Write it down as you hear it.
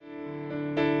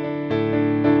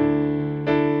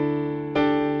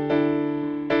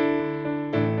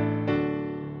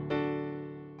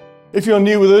If you're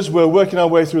new with us, we're working our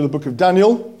way through the book of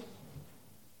Daniel.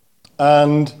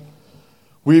 And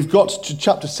we've got to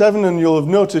chapter 7, and you'll have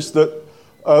noticed that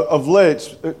of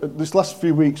late, this last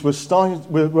few weeks,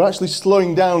 we're actually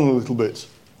slowing down a little bit,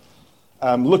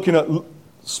 looking at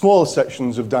smaller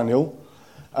sections of Daniel.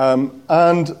 And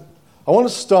I want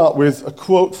to start with a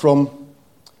quote from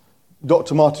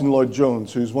Dr. Martin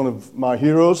Lloyd-Jones, who's one of my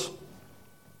heroes.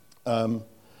 And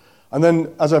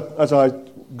then as I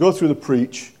go through the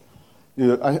preach,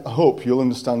 I hope you'll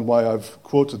understand why I've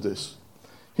quoted this.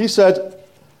 He said,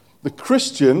 "The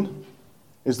Christian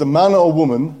is the man or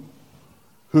woman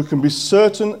who can be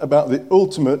certain about the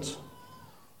ultimate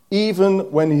even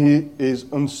when he is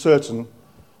uncertain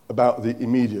about the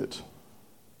immediate."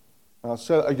 I'll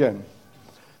say that again.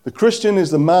 The Christian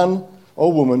is the man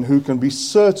or woman who can be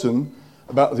certain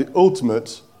about the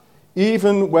ultimate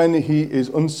even when he is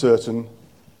uncertain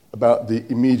about the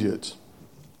immediate.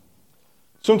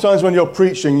 Sometimes when you're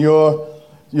preaching,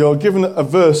 you're given a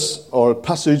verse or a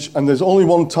passage and there's only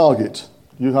one target.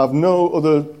 You have no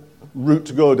other route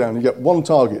to go down. You get one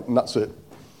target and that's it.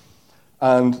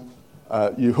 And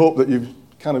you hope that you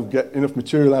kind of get enough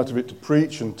material out of it to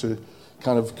preach and to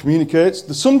kind of communicate.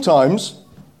 Sometimes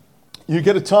you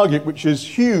get a target which is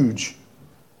huge.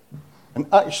 And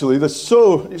actually, it's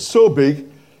so big,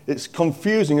 it's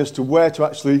confusing as to where to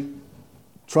actually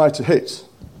try to hit.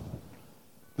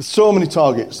 There's so many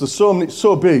targets. There's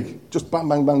so big. Just bang,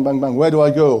 bang, bang, bang, bang. Where do I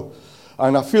go?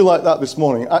 And I feel like that this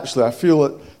morning. Actually, I feel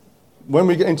that when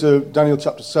we get into Daniel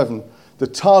chapter 7, the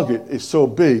target is so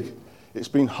big, it's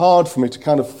been hard for me to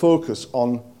kind of focus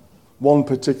on one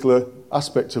particular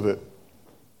aspect of it.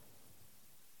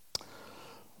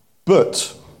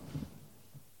 But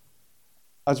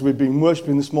as we've been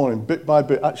worshipping this morning, bit by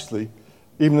bit, actually,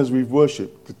 even as we've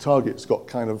worshipped, the target's got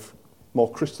kind of more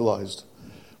crystallized,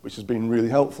 which has been really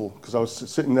helpful, because I was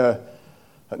sitting there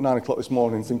at 9 o'clock this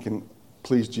morning thinking,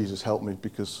 please, Jesus, help me,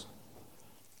 because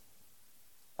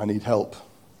I need help.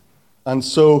 And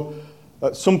so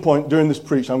at some point during this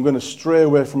preach, I'm going to stray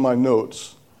away from my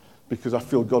notes because I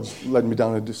feel God's led me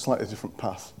down a slightly different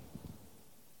path.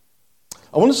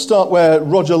 I want to start where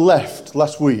Roger left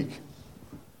last week.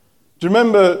 Do you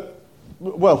remember,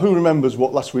 well, who remembers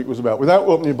what last week was about? Without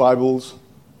opening your Bibles,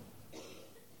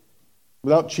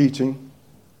 without cheating,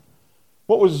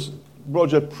 what was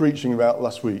Roger preaching about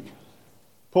last week?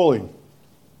 Pauline?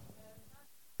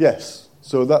 Yes.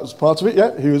 So that was part of it,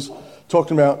 yeah. He was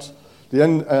talking about the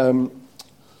end,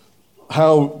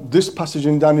 how this passage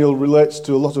in Daniel relates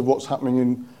to a lot of what's happening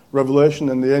in Revelation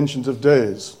and the Ancient of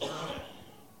Days.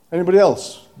 Anybody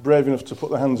else brave enough to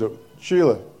put their hands up?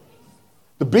 Sheila?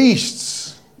 The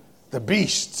beasts. The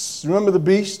beasts. Remember the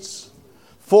beasts?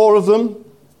 4 of them.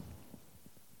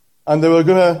 And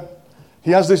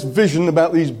he has this vision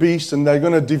about these beasts, and they're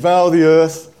going to devour the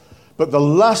earth. But the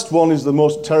last one is the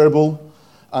most terrible,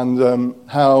 and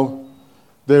how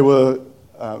they were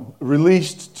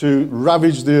released to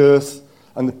ravage the earth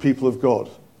and the people of God.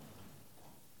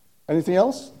 Anything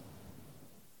else?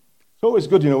 It's always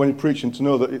good, when you're preaching, to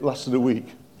know that it lasted a week.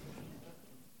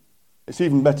 It's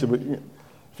even better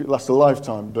if it lasts a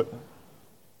lifetime, but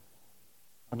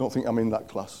I don't think I'm in that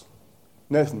class.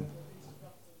 Nathan?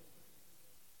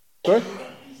 Sorry?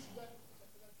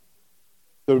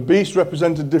 The beast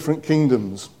represented different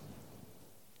kingdoms.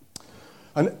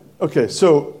 And okay,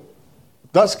 so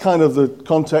that's kind of the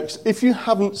context. If you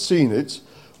haven't seen it,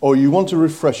 or you want a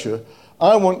refresher,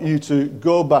 I want you to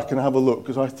go back and have a look,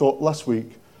 because I thought last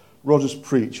week Roger's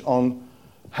preach on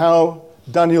how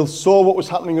Daniel saw what was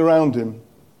happening around him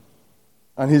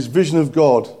and his vision of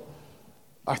God.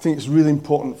 I think it's really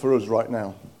important for us right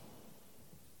now.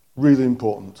 Really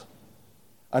important.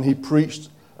 And he preached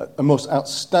a most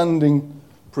outstanding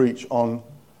preach on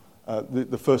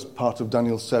the first part of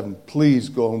Daniel 7. Please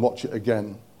go and watch it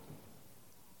again.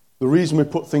 The reason we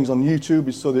put things on YouTube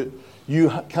is so that you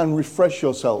can refresh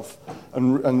yourself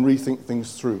and rethink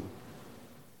things through.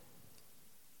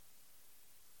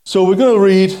 So we're going to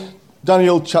read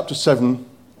Daniel chapter 7,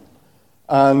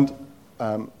 and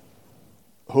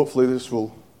hopefully this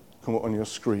will come up on your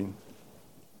screen.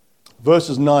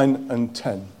 Verses 9 and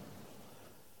 10.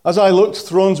 As I looked,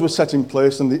 thrones were set in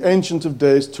place, and the Ancient of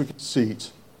Days took his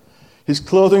seat. His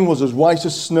clothing was as white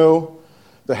as snow.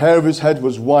 The hair of his head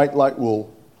was white like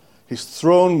wool. His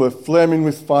throne were flaming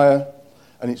with fire,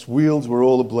 and its wheels were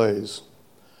all ablaze.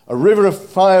 A river of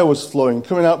fire was flowing,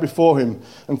 coming out before him,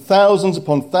 and thousands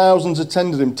upon thousands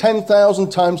attended him. 10,000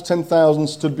 times 10,000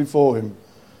 stood before him.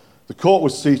 The court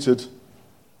was seated,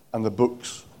 and the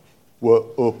books were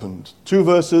opened. 2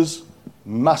 verses,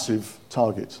 massive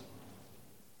target.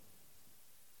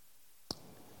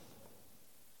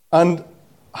 And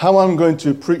how I'm going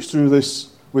to preach through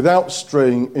this without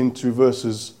straying into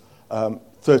verses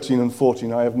 13 and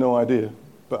 14, I have no idea,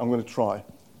 but I'm going to try.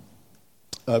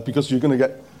 Because you're going to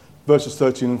get verses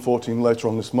 13 and 14 later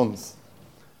on this month.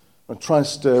 I'll try and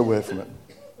stay away from it.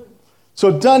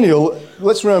 So Daniel,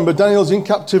 let's remember, Daniel's in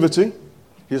captivity.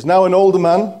 He's now an older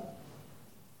man.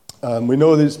 We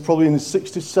know that he's probably in his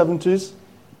 60s, 70s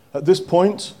at this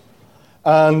point.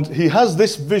 And he has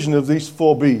this vision of these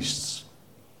four beasts.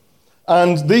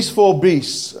 And these four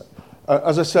beasts,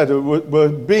 as I said, were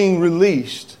being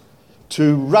released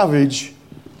to ravage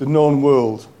the known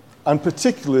world, and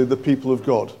particularly the people of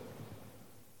God.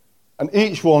 And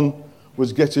each one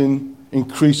was getting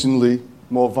increasingly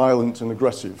more violent and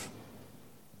aggressive.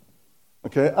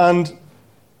 Okay, and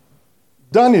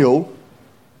Daniel,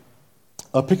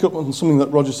 I'll pick up on something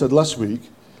that Roger said last week.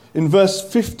 In verse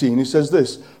 15, he says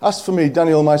this, "As for me,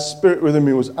 Daniel, my spirit within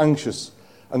me was anxious,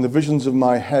 and the visions of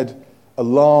my head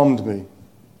alarmed me."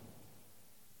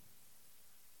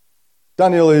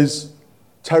 Daniel is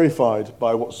terrified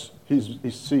by what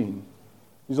he's seen.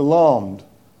 He's alarmed.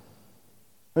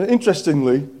 And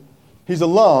interestingly, he's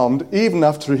alarmed even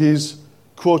after he's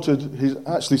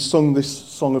actually sung this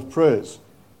song of praise.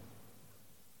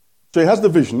 So he has the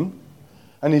vision,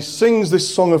 and he sings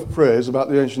this song of praise about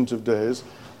the Ancient of Days,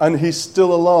 and he's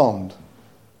still alarmed.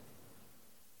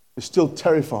 He's still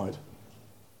terrified.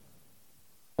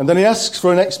 And then he asks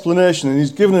for an explanation, and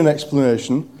he's given an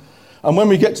explanation. And when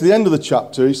we get to the end of the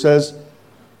chapter, he says,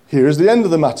 "Here is the end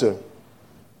of the matter.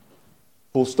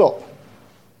 Full stop.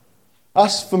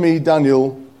 As for me,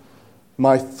 Daniel,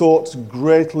 my thoughts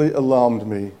greatly alarmed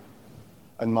me,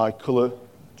 and my colour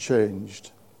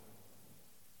changed."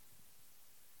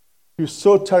 He was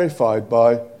so terrified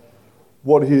by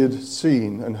what he had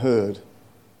seen and heard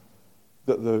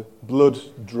that the blood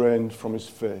drained from his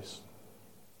face.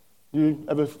 You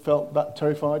ever felt that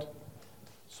terrified?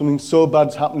 Something so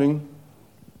bad's happening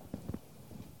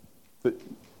that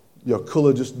your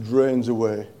colour just drains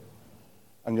away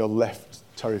and you're left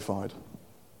terrified.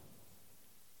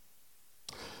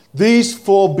 These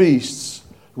four beasts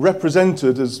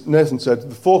represented, as Nathan said,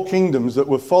 the four kingdoms that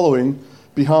were following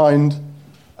behind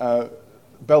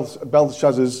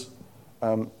Belshazzar's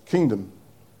kingdom.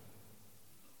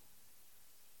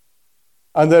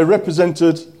 And they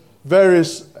represented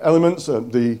various elements.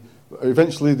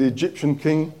 Eventually the Egyptian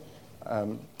king.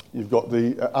 You've got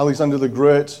the Alexander the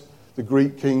Great, the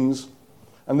Greek kings.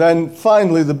 And then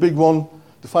finally the big one,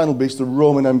 the final beast, the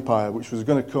Roman Empire, which was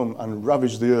going to come and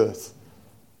ravage the earth.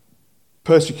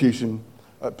 Persecuting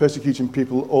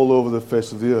people all over the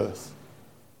face of the earth.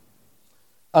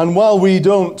 And while we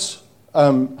don't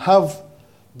have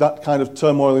that kind of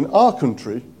turmoil in our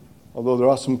country, although there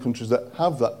are some countries that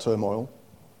have that turmoil,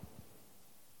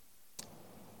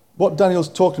 what Daniel's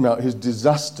talking about, his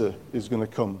disaster is going to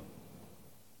come.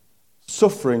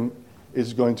 Suffering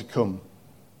is going to come.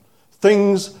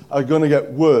 Things are going to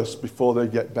get worse before they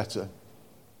get better.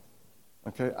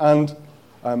 Okay, and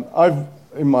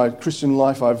in my Christian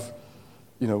life, over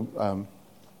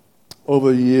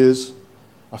the years,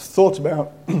 I've thought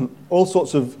about all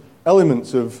sorts of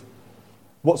elements of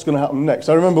what's going to happen next.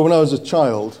 I remember when I was a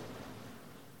child,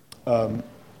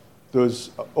 there was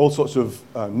all sorts of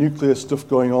nuclear stuff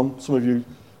going on. Some of you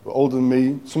were older than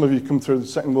me. Some of you come through the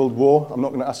Second World War. I'm not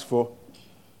going to ask for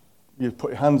you to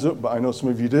put your hands up, but I know some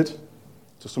of you did,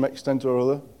 to some extent or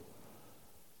other.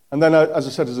 And then, as I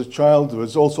said, as a child, there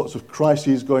was all sorts of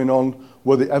crises going on.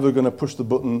 Were they ever going to push the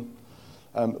button?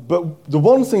 But the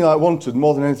one thing I wanted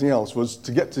more than anything else was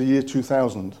to get to the year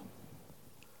 2000.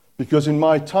 Because in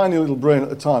my tiny little brain at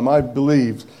the time, I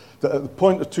believed that at the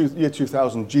point of year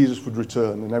 2000, Jesus would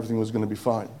return and everything was going to be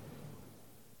fine.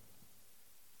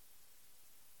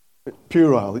 It's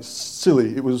puerile, it's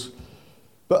silly,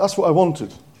 but that's what I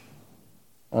wanted.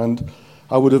 And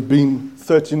I would have been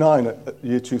 39 at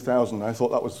year 2000. I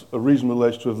thought that was a reasonable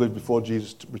age to have lived before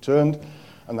Jesus returned,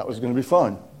 and that was going to be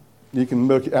fine. You can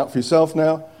work it out for yourself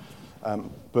now,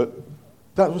 but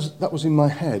that was in my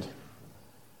head.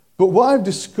 But what I've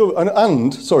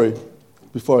discovered,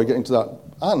 before I get into that,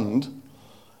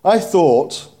 I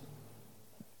thought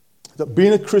that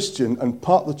being a Christian and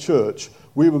part of the church,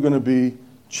 we were going to be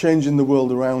changing the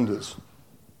world around us.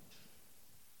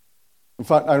 In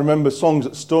fact, I remember songs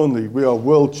at Stoneleigh, "We are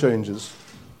world changers."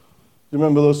 You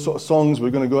remember those sort of songs?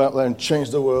 We're going to go out there and change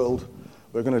the world.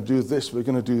 We're going to do this, we're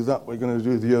going to do that, we're going to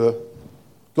do the other.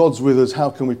 God's with us, how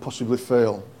can we possibly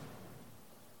fail?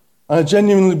 And I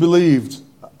genuinely believed,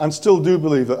 and still do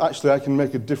believe, that actually I can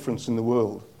make a difference in the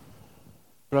world.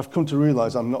 But I've come to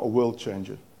realize I'm not a world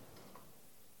changer.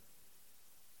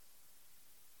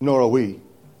 Nor are we.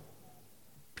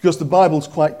 Because the Bible's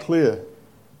quite clear.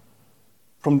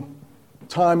 From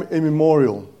time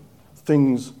immemorial,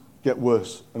 things get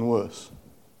worse and worse.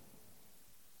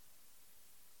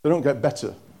 They don't get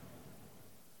better.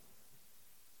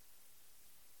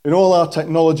 In all our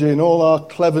technology, in all our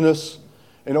cleverness,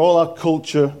 in all our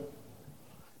culture,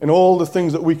 in all the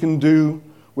things that we can do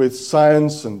with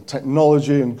science and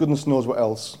technology and goodness knows what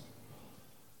else,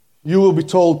 you will be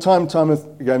told time and time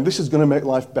again, this is going to make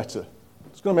life better.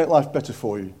 It's going to make life better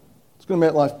for you. It's going to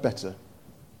make life better.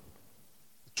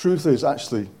 The truth is,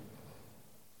 actually,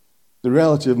 the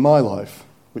reality of my life,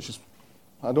 which is,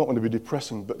 I don't want to be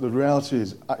depressing, but the reality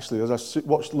is, actually,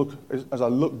 as I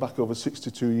look back over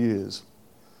 62 years,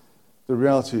 the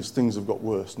reality is things have got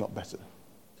worse, not better.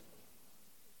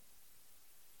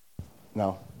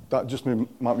 Now, that just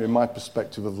might be my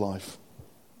perspective of life.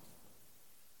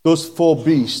 Those four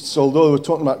beasts, although we're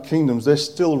talking about kingdoms, they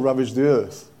still ravage the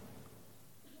earth.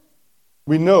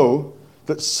 We know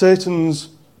that Satan's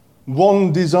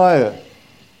one desire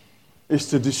is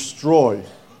to destroy.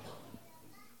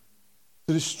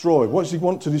 To destroy. What does he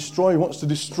want to destroy? He wants to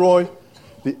destroy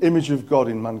the image of God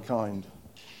in mankind.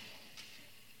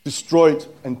 Destroy it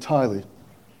entirely.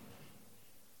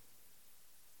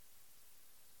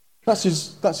 That's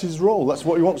his role. That's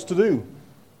what he wants to do.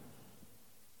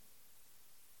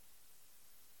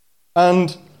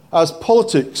 And as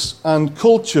politics and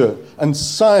culture and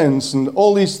science and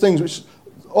all these things, which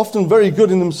are often very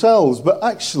good in themselves, but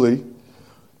actually,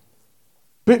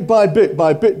 bit by bit,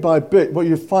 what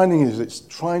you're finding is it's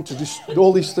trying to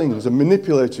all these things are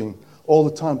manipulating all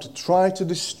the time to try to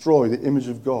destroy the image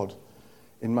of God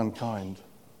in mankind.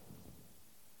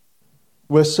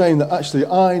 We're saying that actually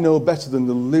I know better than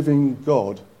the living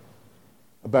God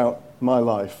about my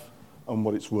life and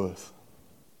what it's worth.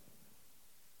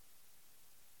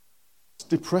 It's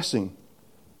depressing.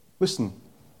 Listen,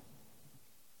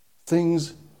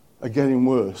 things are getting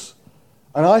worse.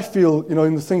 And I feel,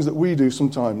 in the things that we do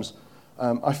sometimes,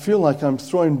 I feel like I'm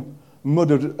throwing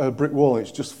mud at a brick wall and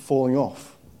it's just falling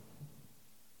off.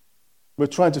 We're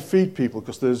trying to feed people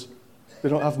because they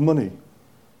don't have money.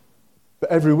 But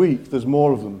every week there's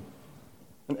more of them.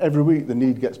 And every week the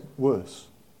need gets worse.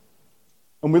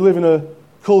 And we live in a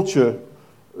culture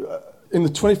in the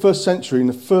 21st century, in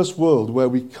the first world, where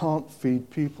we can't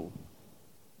feed people.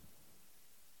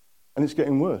 And it's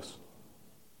getting worse.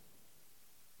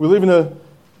 We live in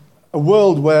a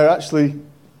world where actually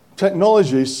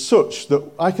technology is such that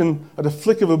I can, at a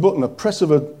flick of a button, a press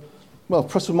of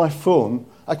my phone,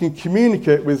 I can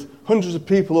communicate with hundreds of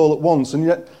people all at once, and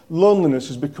yet loneliness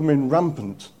is becoming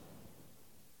rampant.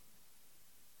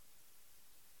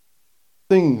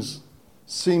 Things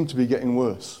seem to be getting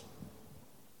worse.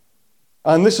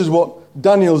 And this is what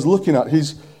Daniel's looking at.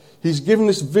 He's given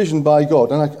this vision by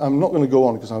God, and I'm not going to go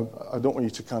on because I don't want you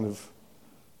to kind of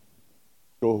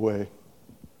go away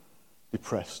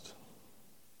depressed.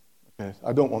 Okay?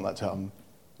 I don't want that to happen.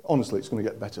 Honestly, it's going to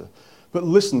get better. But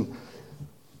listen,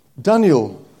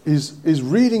 Daniel is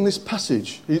reading this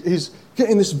passage. He's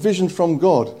getting this vision from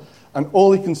God, and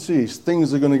all he can see is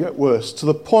things are going to get worse, to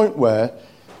the point where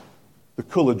the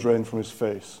colour drained from his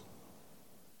face.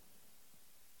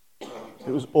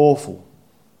 It was awful.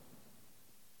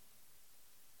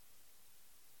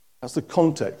 That's the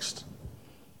context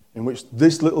in which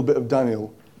this little bit of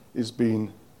Daniel is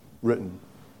being written.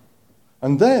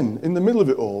 And then, in the middle of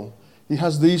it all, he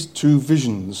has these two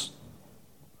visions.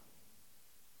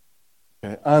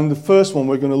 Okay, and the first one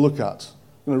we're going to look at.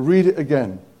 I'm going to read it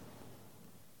again.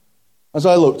 As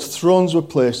I looked, thrones were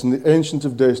placed, and the Ancient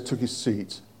of Days took his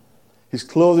seat. His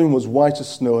clothing was white as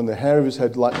snow, and the hair of his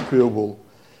head like pure wool.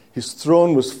 His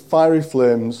throne was fiery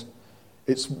flames.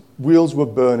 Its wheels were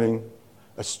burning.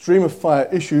 A stream of fire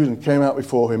issued and came out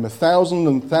before him. 1,000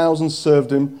 and thousands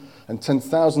served him, and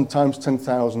 10,000 times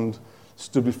 10,000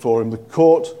 stood before him. The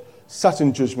court sat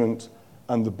in judgment,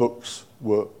 and the books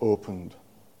were opened.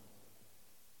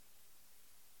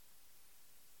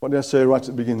 What did I say right at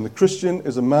the beginning? The Christian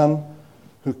is a man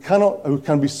who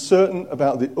can be certain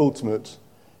about the ultimate,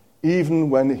 even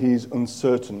when he's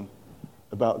uncertain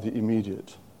about the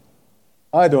immediate.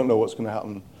 I don't know what's going to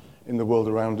happen in the world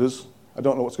around us. I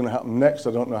don't know what's going to happen next.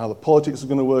 I don't know how the politics are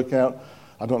going to work out.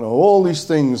 I don't know all these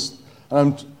things.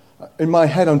 And in my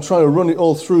head, I'm trying to run it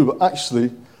all through. But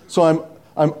actually, so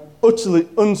I'm utterly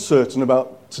uncertain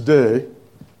about today,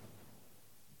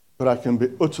 but I can be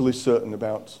utterly certain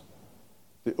about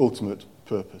the ultimate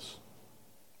purpose.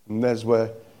 And there's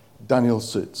where Daniel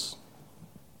sits.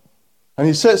 And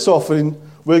he sets off, and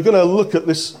we're going to look at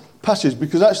this passage,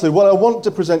 because actually what I want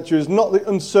to present to you is not the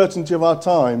uncertainty of our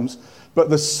times, but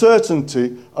the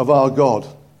certainty of our God.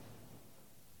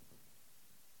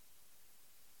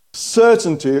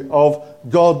 certainty of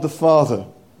God the Father.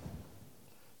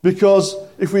 Because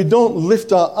if we don't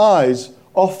lift our eyes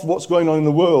off what's going on in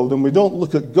the world and we don't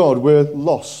look at God, we're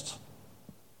lost.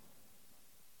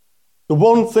 The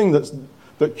one thing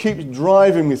that keeps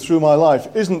driving me through my life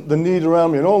isn't the need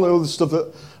around me and all the other stuff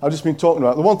that I've just been talking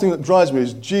about. The one thing that drives me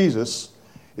is Jesus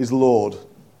is Lord,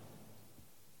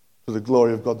 for the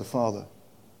glory of God the Father.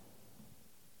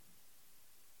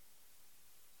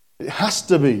 It has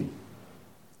to be.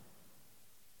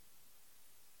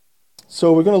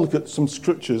 So we're going to look at some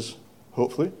scriptures,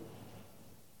 hopefully,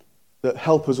 that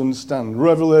help us understand.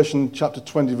 Revelation chapter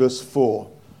 20, verse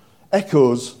 4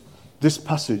 echoes this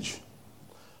passage.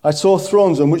 I saw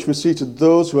thrones on which were seated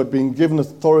those who had been given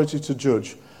authority to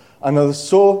judge. And I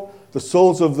saw the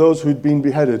souls of those who had been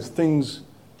beheaded. Things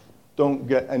don't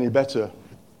get any better.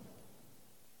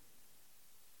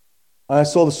 And I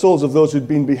saw the souls of those who had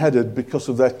been beheaded because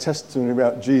of their testimony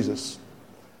about Jesus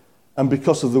and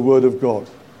because of the word of God.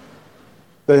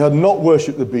 They had not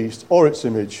worshipped the beast or its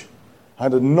image,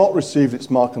 and had not received its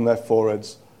mark on their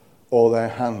foreheads or their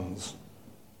hands.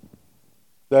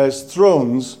 There's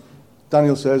thrones.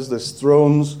 Daniel says there's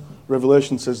thrones.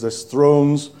 Revelation says there's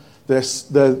thrones. They're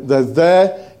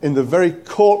there in the very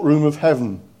courtroom of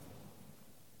heaven.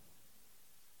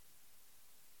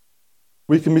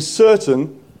 We can be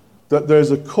certain that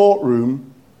there's a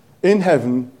courtroom in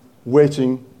heaven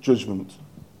waiting judgment.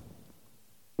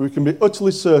 We can be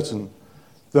utterly certain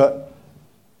that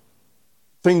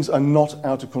things are not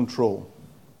out of control.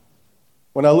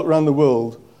 When I look around the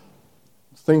world,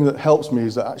 the thing that helps me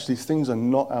is that actually things are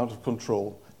not out of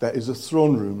control. There is a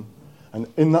throne room, and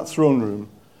in that throne room,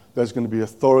 there's going to be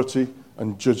authority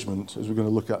and judgment, as we're going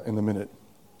to look at in a minute.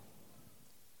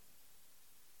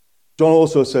 John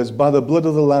also says, by the blood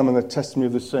of the Lamb and the testimony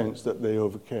of the saints, that they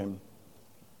overcame.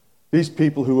 These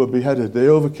people who were beheaded, they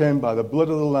overcame by the blood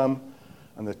of the Lamb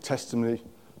and the testimony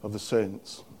of the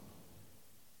saints.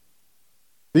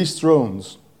 These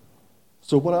thrones.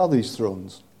 So what are these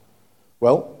thrones?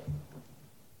 Well,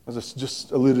 as I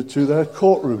just alluded to, they're a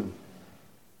courtroom.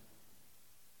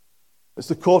 It's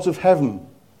the court of heaven.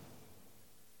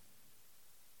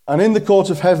 And in the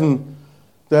court of heaven,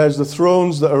 there's the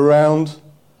thrones that are around.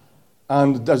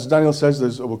 And as Daniel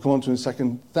says, we'll come on to in a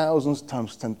second, thousands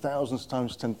times 10,000s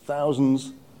times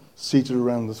 10,000s seated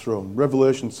around the throne.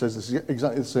 Revelation says this is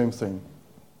exactly the same thing.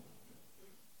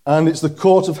 And it's the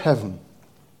court of heaven.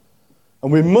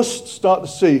 And we must start to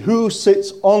see who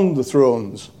sits on the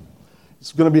thrones.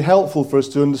 It's going to be helpful for us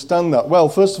to understand that. Well,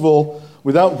 first of all,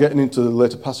 without getting into the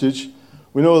later passage,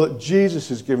 we know that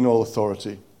Jesus is given all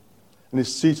authority and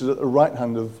is seated at the right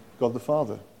hand of God the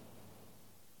Father.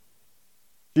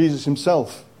 Jesus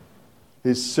himself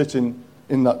is sitting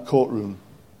in that courtroom.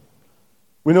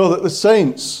 We know that the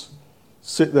saints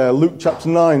sit there. Luke chapter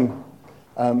 9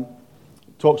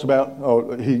 talks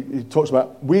about, he talks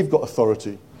about, we've got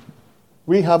authority.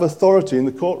 We have authority in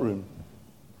the courtroom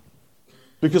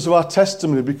because of our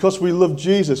testimony, because we love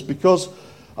Jesus, because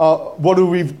what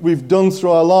we've done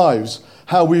through our lives,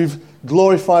 how we've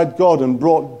glorified God and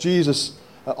brought Jesus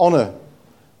honor.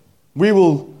 We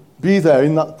will be there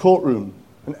in that courtroom.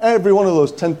 And every one of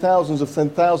those 10,000s of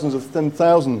 10,000s of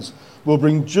 10,000s will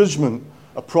bring judgment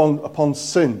upon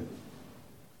sin.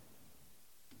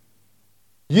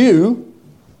 You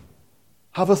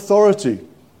have authority.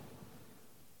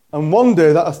 And one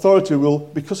day that authority will,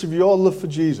 because of your love for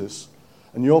Jesus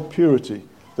and your purity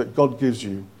that God gives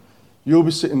you, you'll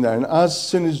be sitting there, and as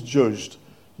sin is judged,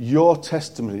 your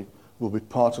testimony will be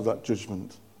part of that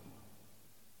judgment.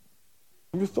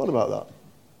 Have you thought about that?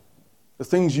 The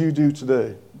things you do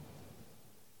today,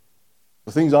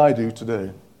 the things I do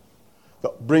today,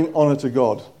 that bring honor to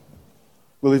God,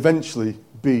 will eventually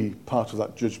be part of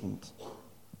that judgment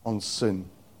on sin.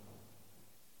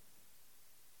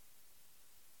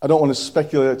 I don't want to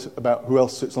speculate about who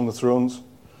else sits on the thrones,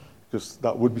 because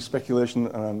that would be speculation,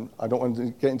 and I don't want to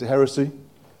get into heresy.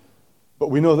 But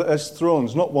we know that there's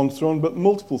thrones, not one throne, but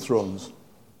multiple thrones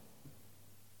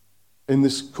in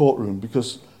this courtroom,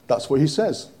 because that's what he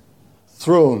says.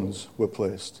 Thrones were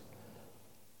placed.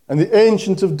 And the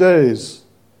Ancient of Days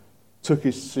took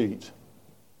his seat.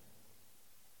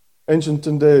 Ancient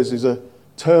of Days is a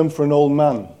term for an old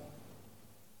man.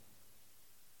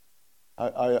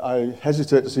 I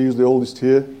hesitate to say who's the oldest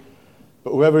here,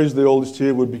 but whoever is the oldest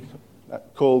here would be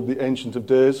called the Ancient of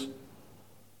Days.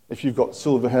 If you've got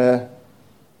silver hair,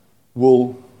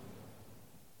 wool,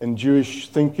 in Jewish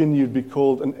thinking, you'd be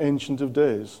called an Ancient of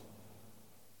Days.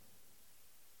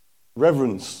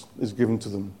 Reverence is given to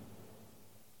them.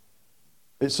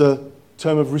 It's a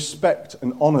term of respect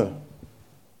and honor,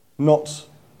 not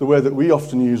the way that we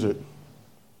often use it.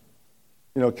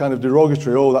 kind of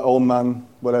derogatory, oh, that old man,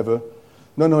 whatever.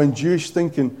 No, in Jewish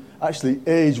thinking, actually,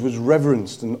 age was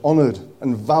reverenced and honoured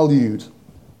and valued.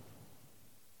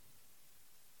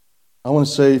 I want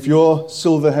to say, if you're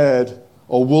silver-haired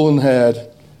or woolen-haired,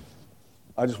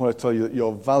 I just want to tell you that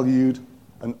you're valued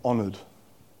and honoured.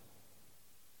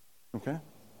 Okay?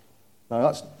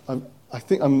 Now, I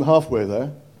think I'm halfway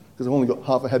there, because I've only got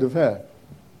half a head of hair.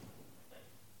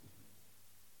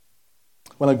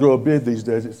 When I grow a beard these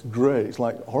days, it's grey. It's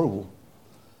like horrible.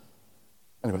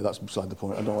 Anyway, that's beside the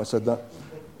point. I don't know why I said that.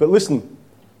 But listen,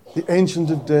 the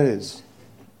Ancient of Days.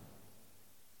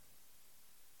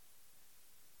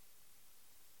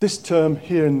 This term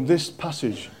here in this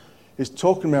passage is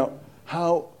talking about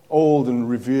how old and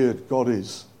revered God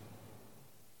is.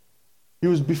 He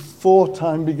was before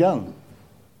time began.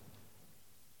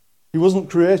 He wasn't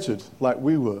created like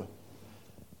we were.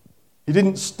 He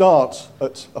didn't start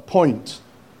at a point.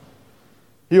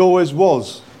 He always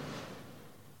was.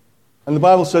 And the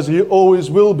Bible says he always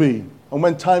will be. And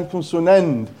when time comes to an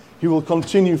end, he will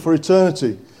continue for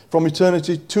eternity. From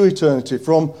eternity to eternity.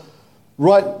 From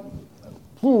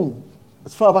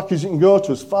as far back as you can go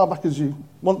to as far back as you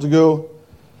want to go.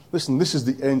 Listen, this is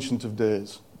the Ancient of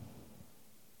Days.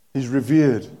 He's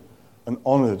revered and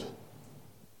honoured.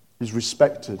 He's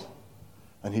respected.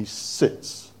 And he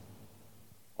sits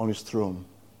on his throne.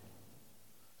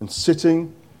 And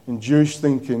sitting in Jewish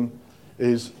thinking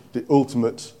is the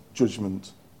ultimate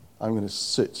judgment. I'm going to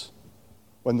sit.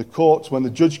 When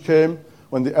the judge came,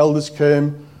 when the elders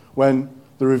came, when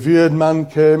the revered man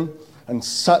came and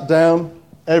sat down,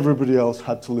 everybody else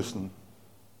had to listen.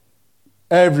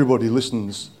 Everybody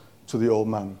listens to the old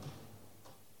man.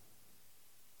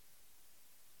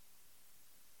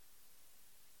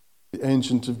 The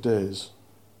Ancient of Days,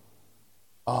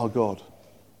 our God,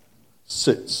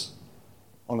 sits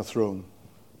on a throne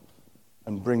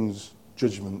and brings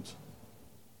judgment.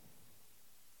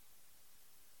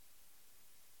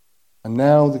 And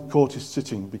now the court is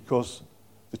sitting because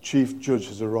the chief judge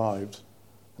has arrived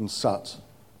and sat.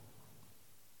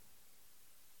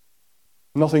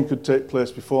 Nothing could take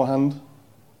place beforehand.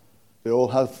 They all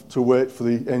have to wait for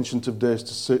the Ancient of Days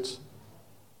to sit.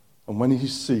 And when he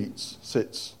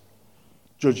sits,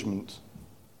 judgment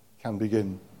can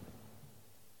begin.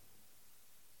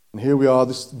 And here we are,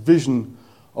 this vision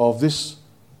of this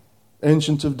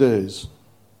Ancient of Days,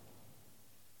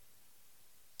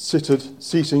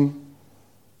 seating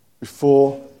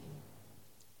before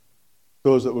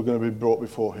those that were going to be brought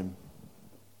before him.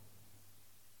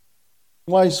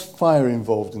 Why is fire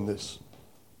involved in this?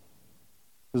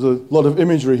 There's a lot of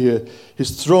imagery here.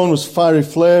 His throne was fiery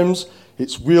flames,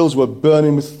 its wheels were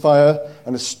burning with fire,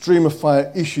 and a stream of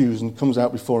fire issues and comes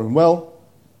out before him. Well,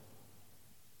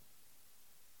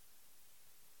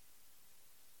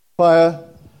 fire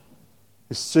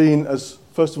is seen as,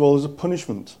 first of all, as a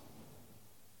punishment.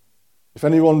 If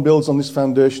anyone builds on this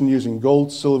foundation using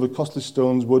gold, silver, costly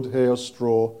stones, wood, hay, or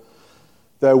straw,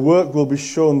 their work will be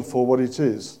shown for what it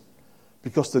is,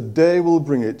 because the day will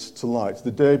bring it to light,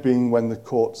 the day being when the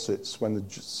court sits, when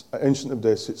the Ancient of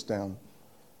Days sits down,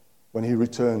 when he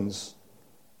returns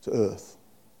to earth.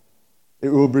 It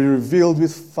will be revealed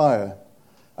with fire,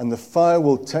 and the fire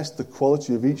will test the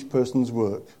quality of each person's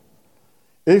work.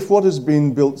 If what has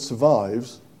been built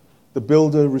survives, the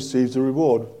builder receives a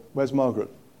reward. Where's Margaret?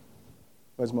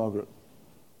 Where's Margaret?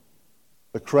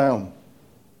 The crown.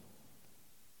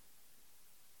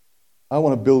 I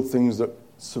want to build things that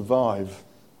survive.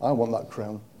 I want that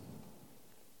crown.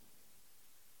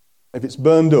 If it's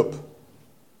burned up,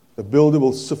 the builder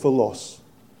will suffer loss,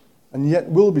 and yet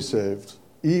will be saved,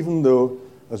 even though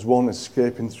as one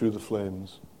escaping through the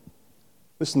flames.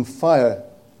 Listen, fire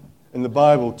in the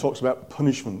Bible talks about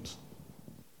punishment.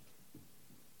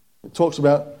 It talks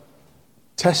about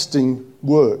testing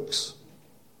works.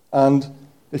 And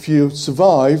if you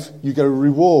survive, you get a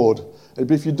reward.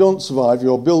 But if you don't survive,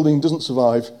 your building doesn't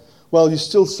survive, well, you're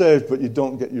still saved, but you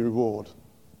don't get your reward.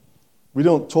 We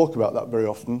don't talk about that very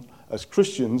often as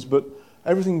Christians, but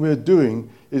everything we're doing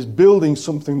is building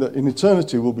something that in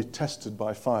eternity will be tested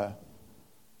by fire.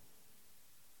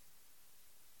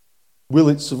 Will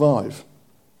it survive?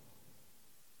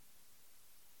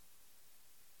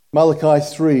 Malachi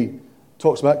 3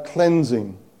 talks about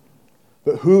cleansing.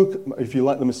 But who, if you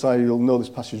like the Messiah, you'll know this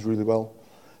passage really well.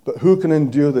 But who can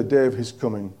endure the day of his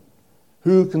coming?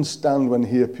 Who can stand when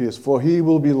he appears? For he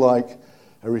will be like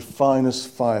a refiner's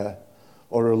fire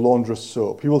or a launderer's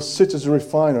soap. He will sit as a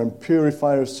refiner and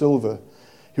purifier of silver.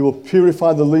 He will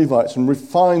purify the Levites and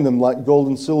refine them like gold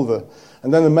and silver.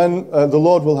 And then the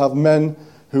Lord will have men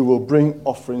who will bring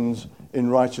offerings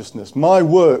in righteousness. My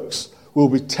works will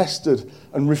be tested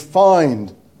and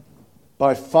refined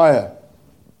by fire,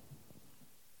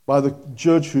 by the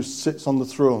judge who sits on the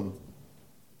throne.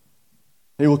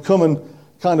 He will come and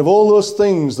kind of all those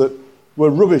things that were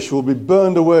rubbish will be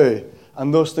burned away,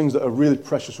 and those things that are really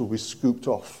precious will be scooped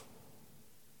off.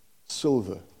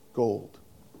 Silver, gold.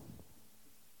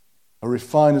 A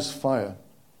refiner's fire.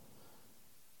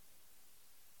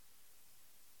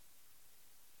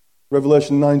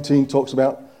 Revelation 19 talks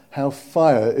about how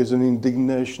fire is an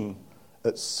indignation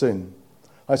at sin.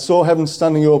 I saw heaven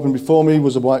standing open. Before me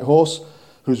was a white horse,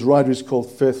 whose rider is called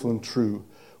Faithful and True.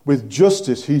 With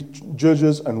justice he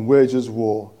judges and wages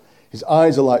war. His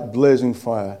eyes are like blazing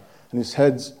fire, and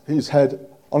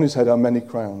on his head are many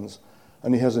crowns,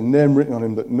 and he has a name written on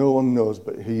him that no one knows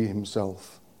but he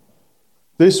himself.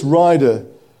 This rider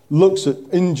looks at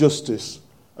injustice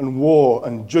and war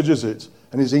and judges it,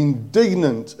 and is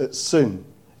indignant at sin,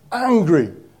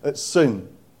 angry at sin.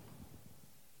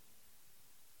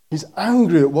 He's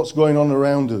angry at what's going on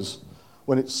around us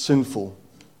when it's sinful.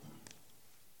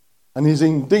 And he's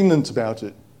indignant about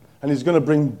it, and he's going to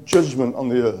bring judgment on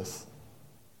the earth.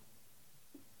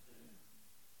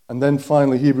 And then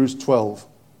finally, Hebrews 12.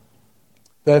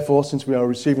 Therefore, since we are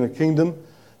receiving a kingdom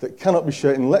that cannot be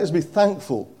shaken, let us be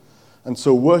thankful, and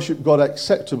so worship God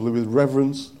acceptably with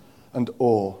reverence and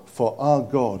awe, for our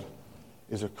God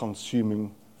is a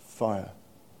consuming fire.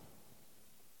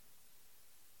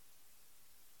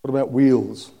 What about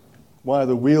wheels? Why are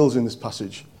there wheels in this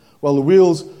passage? Well, the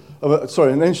wheels of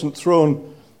an ancient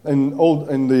throne in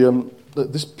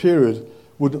this period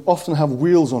would often have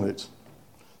wheels on it,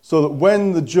 so that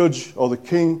when the judge or the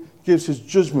king gives his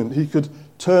judgment, he could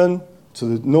turn to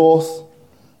the north,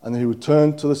 and then he would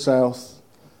turn to the south,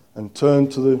 and turn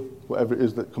to the whatever it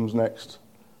is that comes next,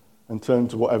 and turn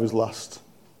to whatever's last.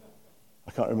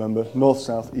 I can't remember. North,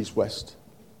 south, east, west.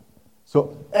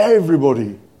 So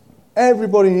everybody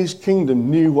in his kingdom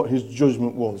knew what his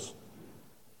judgment was.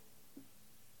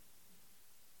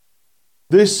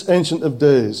 This Ancient of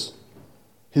Days,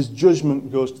 his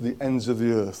judgment goes to the ends of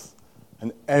the earth,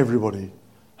 and everybody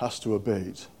has to obey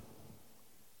it.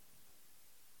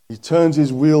 He turns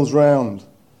his wheels round,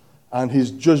 and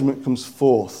his judgment comes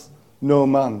forth. No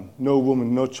man, no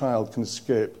woman, no child can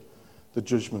escape the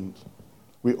judgment.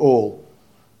 We all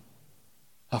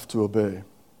have to obey.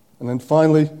 And then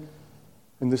finally,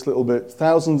 in this little bit,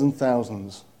 thousands and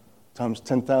thousands times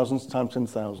 10,000s times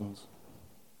 10,000s.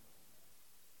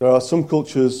 There are some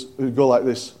cultures who go like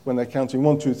this when they're counting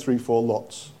 1, 2, 3, 4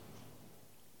 lots.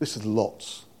 This is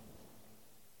lots.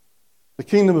 The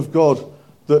kingdom of God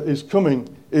that is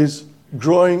coming is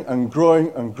growing and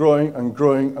growing and growing and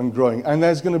growing and growing. And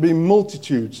there's going to be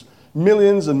multitudes,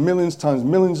 millions and millions times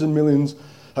millions and millions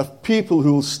of people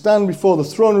who will stand before the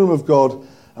throne room of God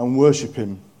and worship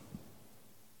him.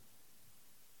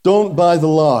 Don't buy the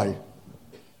lie.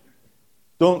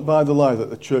 Don't buy the lie that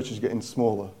the church is getting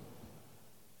smaller.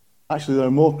 Actually, there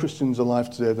are more Christians alive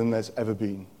today than there's ever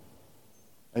been.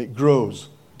 And it grows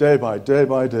day by day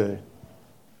by day.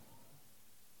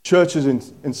 Churches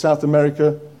in South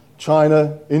America,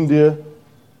 China, India,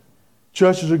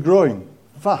 churches are growing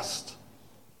fast.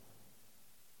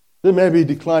 They may be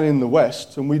declining in the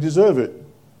West, and we deserve it.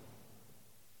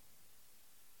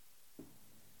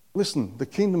 Listen, the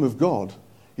kingdom of God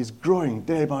is growing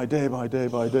day by day by day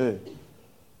by day.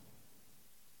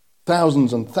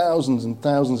 Thousands and thousands and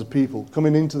thousands of people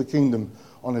coming into the kingdom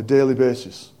on a daily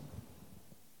basis.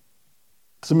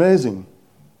 It's amazing.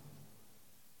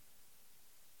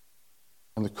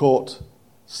 And the court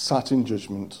sat in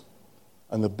judgment,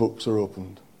 and the books are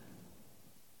opened.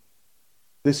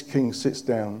 This king sits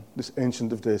down, this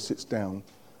Ancient of Days sits down,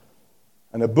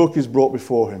 and a book is brought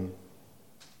before him.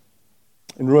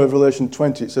 In Revelation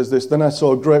 20 it says this, "Then I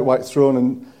saw a great white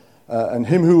throne and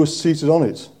him who was seated on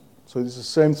it." So it's the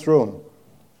same throne.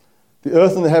 "The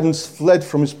earth and the heavens fled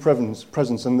from his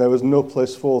presence, and there was no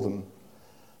place for them.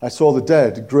 I saw the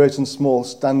dead, great and small,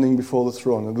 standing before the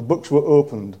throne, and the books were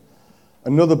opened.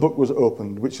 Another book was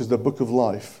opened, which is the book of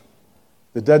life.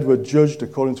 The dead were judged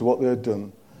according to what they had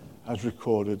done, as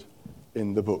recorded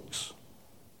in the books."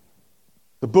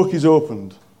 The book is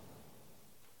opened,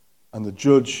 and the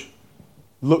judge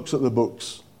looks at the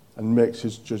books and makes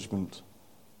his judgment.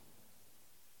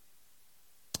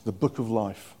 The book of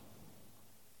life.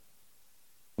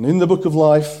 And in the book of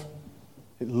life,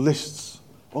 it lists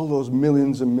all those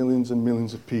millions and millions and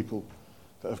millions of people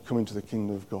that have come into the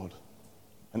kingdom of God.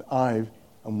 And I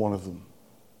am one of them.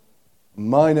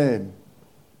 My name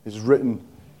is written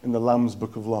in the Lamb's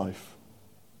book of life.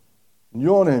 And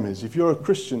your name is, if you're a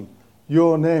Christian,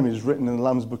 your name is written in the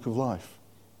Lamb's book of life.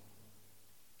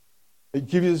 It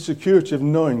gives you the security of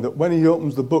knowing that when he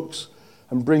opens the books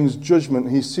and brings judgment,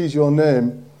 and he sees your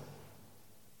name,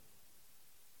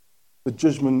 the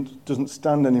judgment doesn't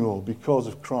stand anymore because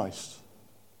of Christ.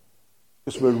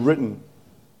 Because we're written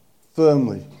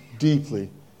firmly, deeply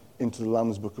into the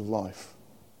Lamb's Book of Life.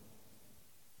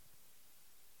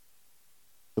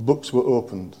 The books were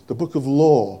opened. The book of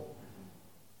law,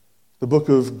 the book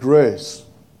of grace,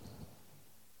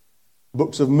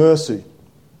 books of mercy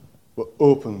were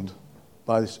opened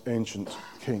by this ancient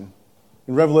king.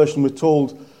 In Revelation we're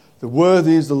told that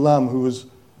worthy is the Lamb who was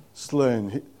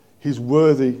slain. He's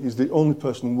worthy, he's the only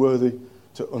person worthy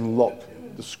to unlock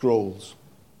the scrolls.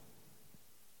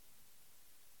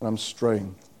 And I'm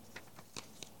straying.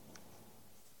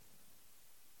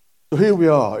 So here we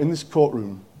are in this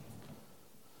courtroom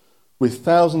with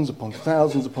thousands upon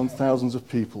thousands upon thousands of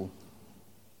people.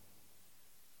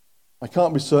 I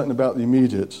can't be certain about the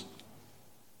immediate,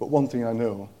 but one thing I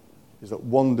know is that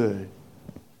one day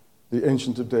the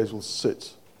Ancient of Days will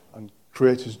sit and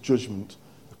create his judgment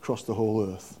across the whole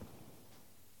earth.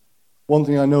 One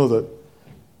thing I know, that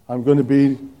I'm going to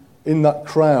be in that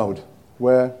crowd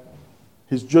where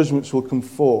his judgments will come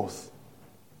forth.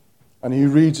 And he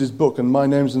reads his book, and my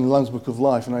name's in the Lamb's Book of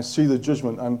Life, and I see the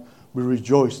judgment, and we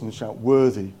rejoice and shout,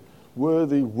 worthy,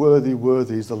 worthy, worthy,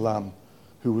 worthy is the Lamb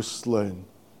who was slain,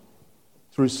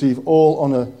 to receive all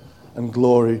honour and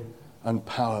glory and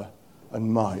power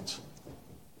and might.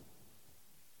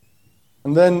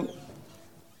 And then,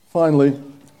 finally,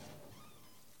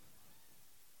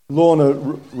 Lorna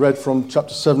read from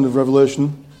chapter 7 of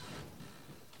Revelation.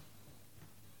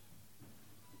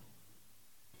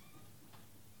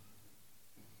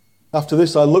 After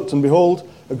this I looked, and behold,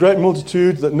 a great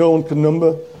multitude that no one could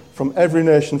number, from every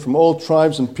nation, from all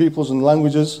tribes and peoples and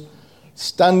languages,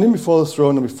 standing before the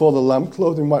throne and before the Lamb,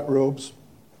 clothed in white robes,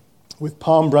 with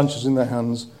palm branches in their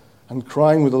hands, and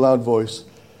crying with a loud voice,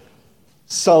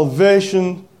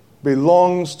 "Salvation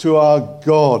belongs to our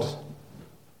God,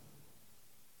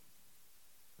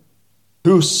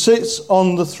 who sits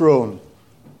on the throne,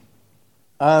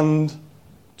 and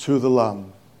to the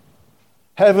Lamb."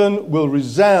 Heaven will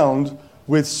resound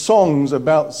with songs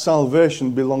about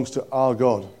salvation belongs to our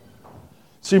God.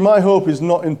 See, my hope is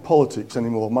not in politics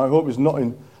anymore. My hope is not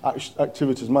in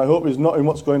activities. My hope is not in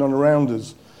what's going on around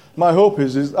us. My hope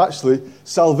is actually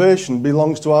salvation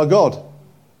belongs to our God.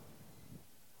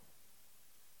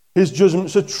 His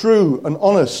judgments are true and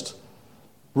honest,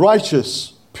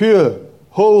 righteous, pure,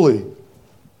 holy.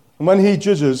 And when he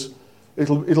judges,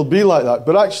 it'll be like that.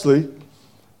 But actually,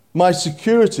 my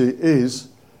security is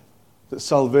that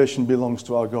salvation belongs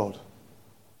to our God.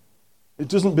 It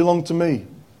doesn't belong to me.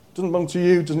 It doesn't belong to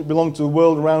you. It doesn't belong to the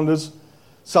world around us.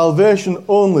 Salvation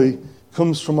only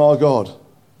comes from our God.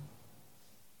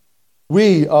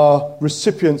 We are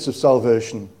recipients of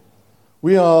salvation.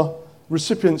 We are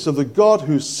recipients of the God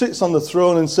who sits on the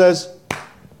throne and says,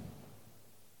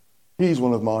 "He's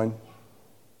one of mine.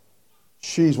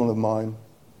 She's one of mine."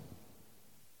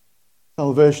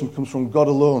 Salvation comes from God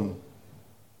alone.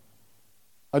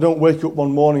 I don't wake up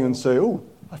one morning and say, "Oh,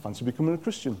 I fancy becoming a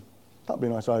Christian. That'd be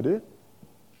a nice idea."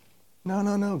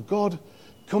 No. God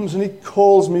comes and he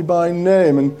calls me by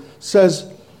name and says,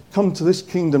 "Come to this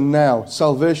kingdom now.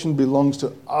 Salvation belongs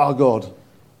to our God."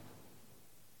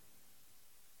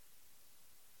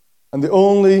 And the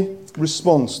only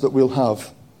response that we'll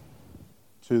have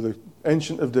to the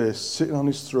Ancient of Days sitting on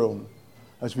his throne,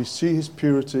 as we see his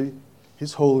purity,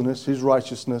 his holiness, his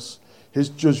righteousness, his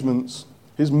judgments,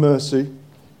 his mercy,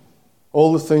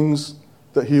 all the things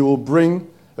that he will bring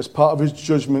as part of his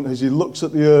judgment as he looks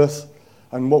at the earth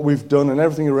and what we've done and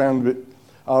everything around it,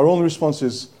 our only response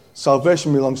is,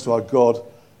 salvation belongs to our God.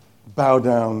 Bow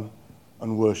down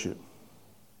and worship.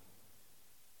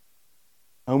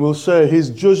 And we'll say his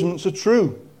judgments are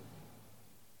true.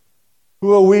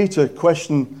 Who are we to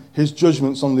question his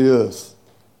judgments on the earth?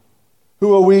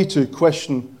 Who are we to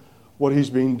question what he's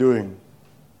been doing?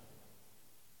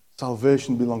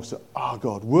 Salvation belongs to our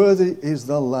God. Worthy is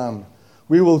the Lamb.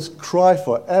 We will cry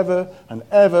forever and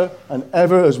ever and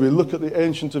ever as we look at the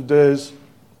Ancient of Days.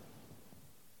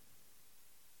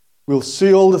 We'll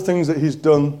see all the things that he's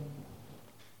done.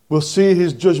 We'll see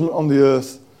his judgment on the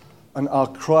earth. And our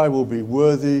cry will be,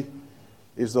 "Worthy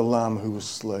is the Lamb who was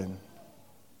slain."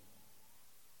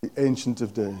 The Ancient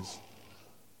of Days.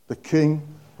 The King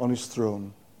on his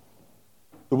throne.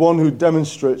 The one who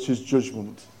demonstrates his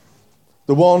judgment.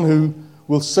 The one who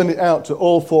will send it out to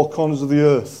all four corners of the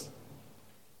earth.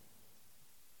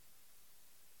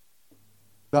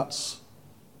 That's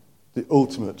the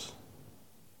ultimate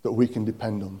that we can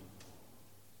depend on.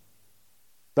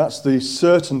 That's the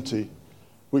certainty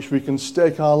which we can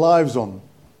stake our lives on.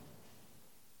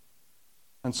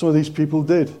 And some of these people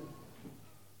did.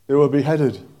 They were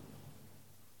beheaded.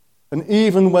 And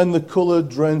even when the colour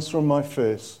drains from my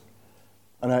face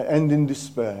and I end in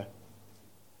despair,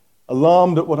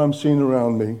 alarmed at what I'm seeing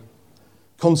around me,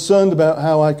 concerned about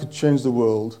how I could change the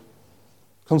world,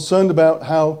 concerned about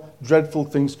how dreadful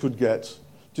things could get,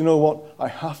 do you know what? I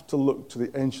have to look to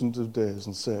the Ancient of Days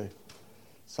and say,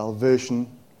 salvation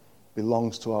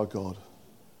belongs to our God,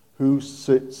 who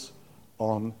sits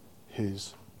on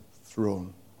his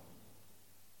throne.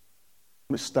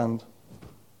 Let me stand.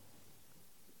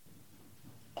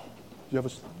 Do you have a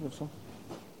song?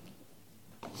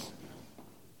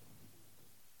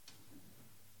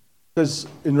 It says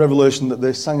in Revelation that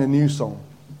they sang a new song.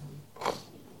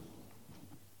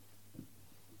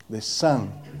 They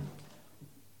sang.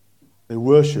 They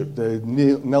worshipped. They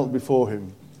knelt before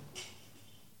him.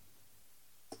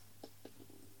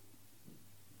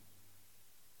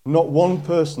 Not one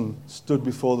person stood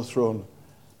before the throne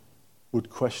would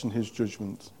question his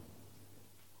judgment.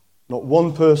 Not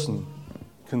one person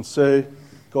can say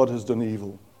God has done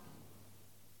evil.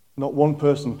 Not one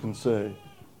person can say,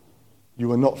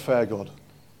 you are not fair, God.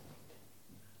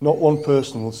 Not one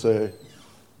person will say,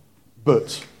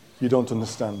 but you don't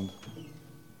understand.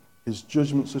 His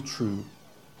judgments are true,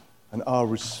 and our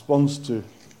response to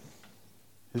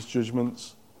his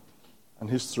judgments and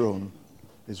his throne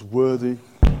is worthy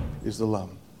is the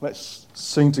Lamb. Let's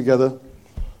sing together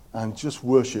and just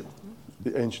worship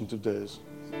the Ancient of Days.